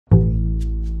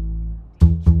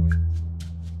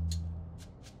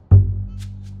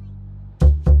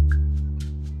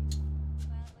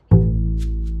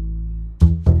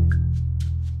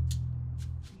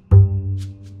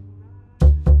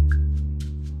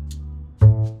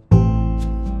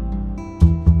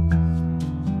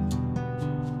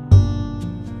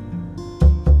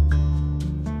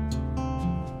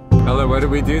what did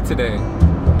we do today?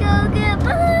 Go get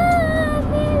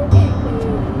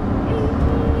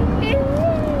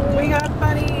We got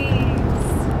bunnies.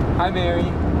 Hi, Mary.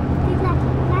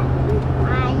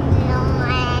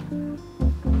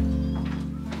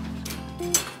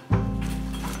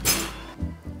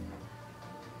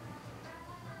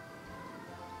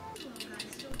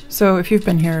 So if you've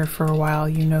been here for a while,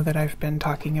 you know that I've been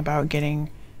talking about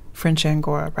getting French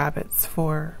Angora rabbits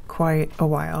for quite a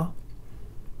while.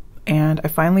 And I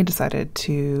finally decided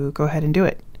to go ahead and do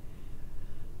it.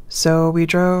 So we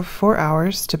drove 4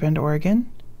 hours to Bend,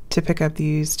 Oregon to pick up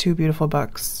these two beautiful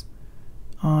bucks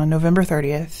on November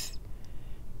 30th.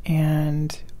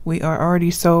 And we are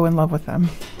already so in love with them.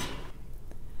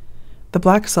 The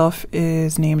black self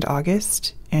is named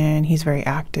August, and he's very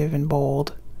active and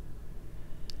bold.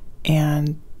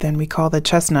 And then we call the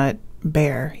chestnut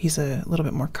Bear. He's a little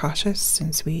bit more cautious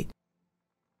and sweet.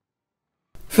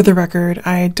 For the record,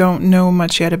 I don't know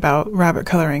much yet about rabbit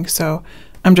coloring, so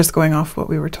I'm just going off what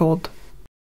we were told.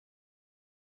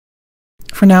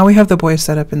 For now, we have the boys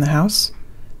set up in the house,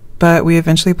 but we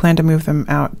eventually plan to move them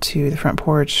out to the front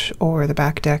porch or the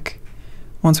back deck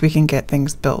once we can get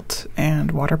things built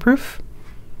and waterproof.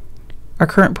 Our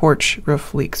current porch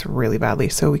roof leaks really badly,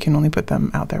 so we can only put them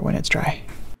out there when it's dry.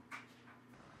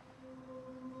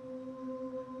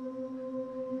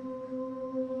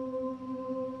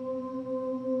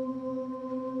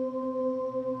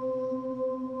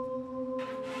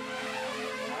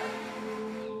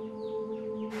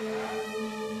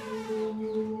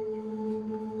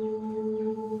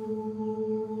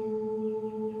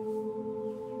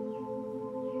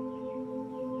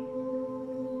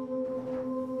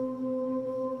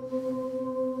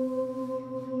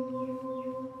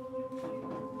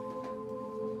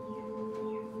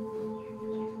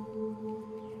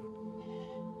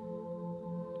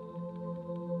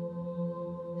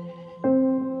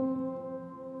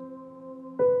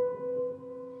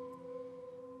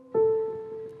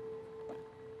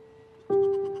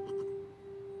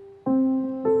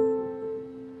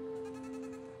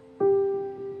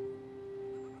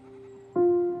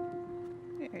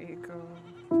 There you go.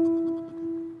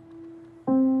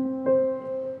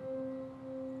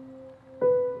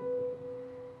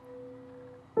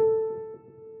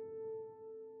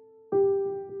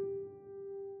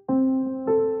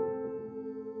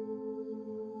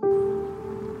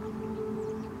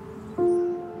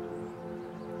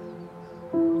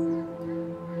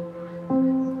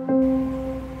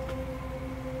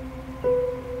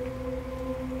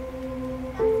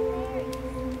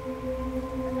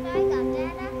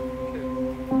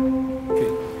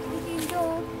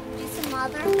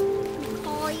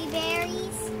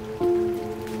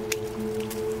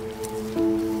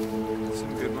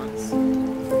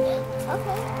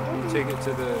 Take it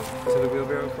to the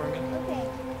wheelbarrow for me. Okay.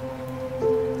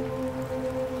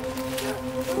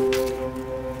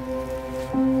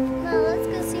 No, let's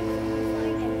go see if we can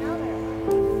find another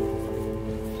one.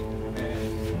 And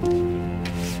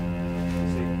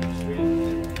take the string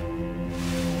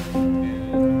and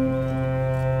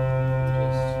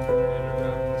just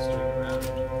wrap the string around.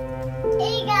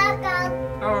 Here you go.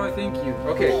 Oh, thank you.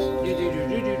 Okay. Do. Here you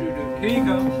go. Here you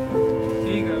go.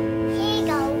 Here you go.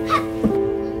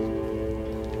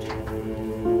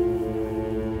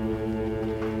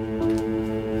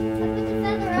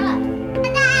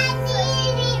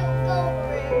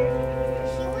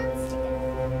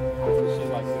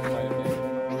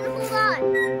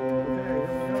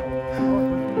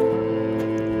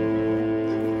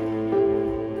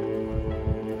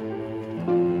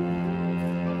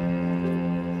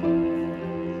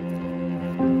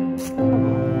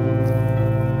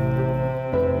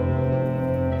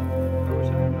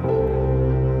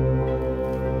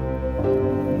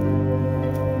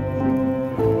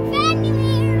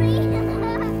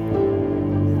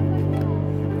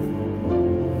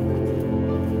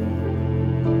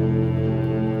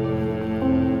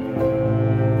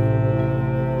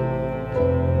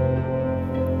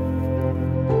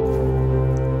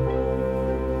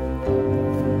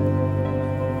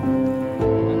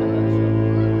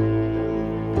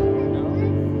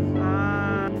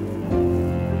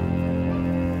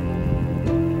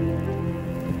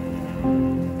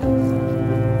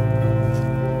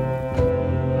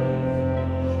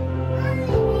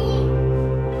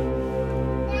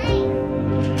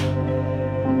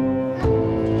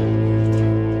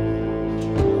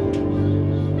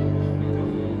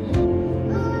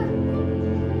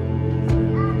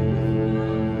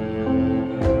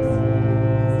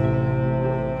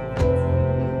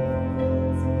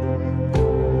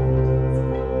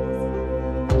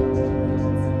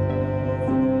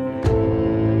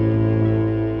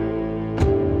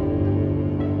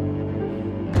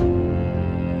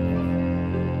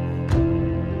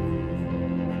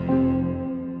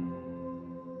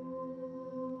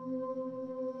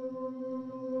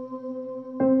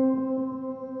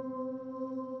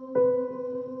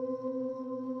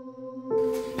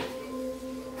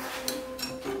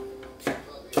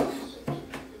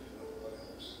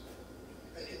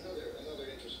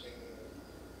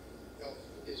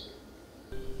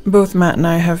 Both Matt and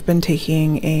I have been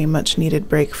taking a much needed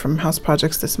break from house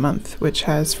projects this month, which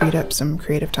has freed up some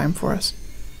creative time for us.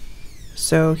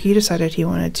 So he decided he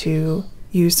wanted to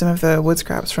use some of the wood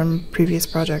scraps from previous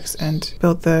projects and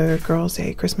build the girls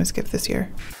a Christmas gift this year.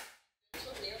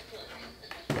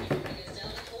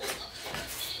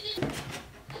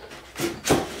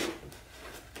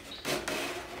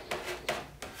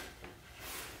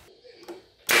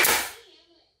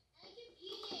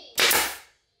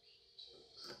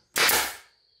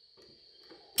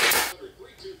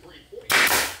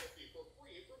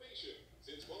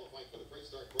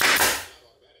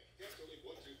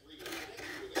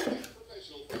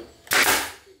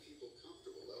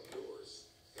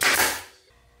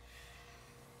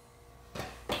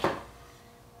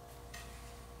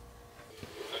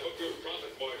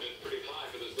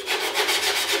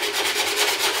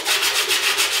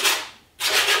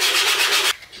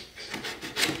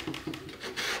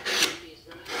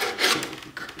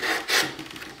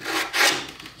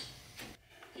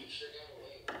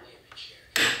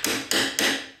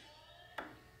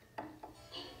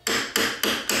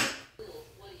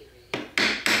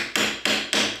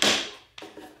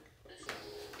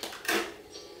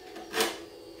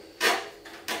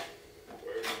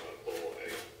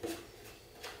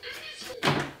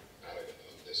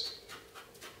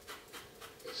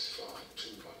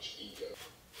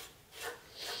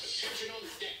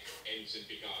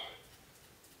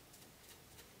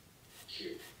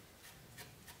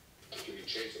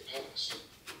 Change the past.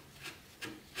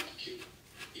 Cute.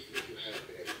 Even if you have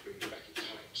been able to bring you back in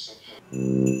time somehow.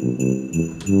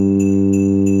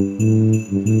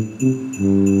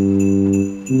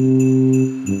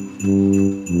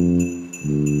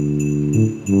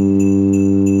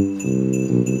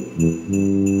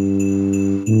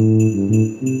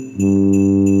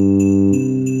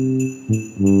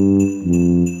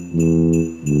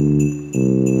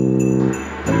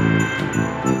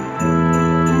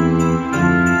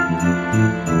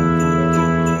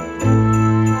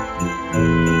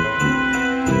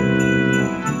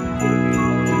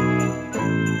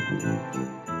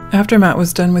 After Matt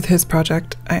was done with his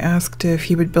project, I asked if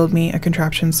he would build me a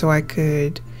contraption so I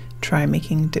could try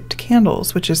making dipped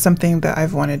candles, which is something that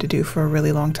I've wanted to do for a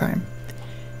really long time.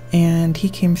 And he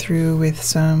came through with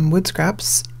some wood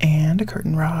scraps and a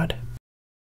curtain rod.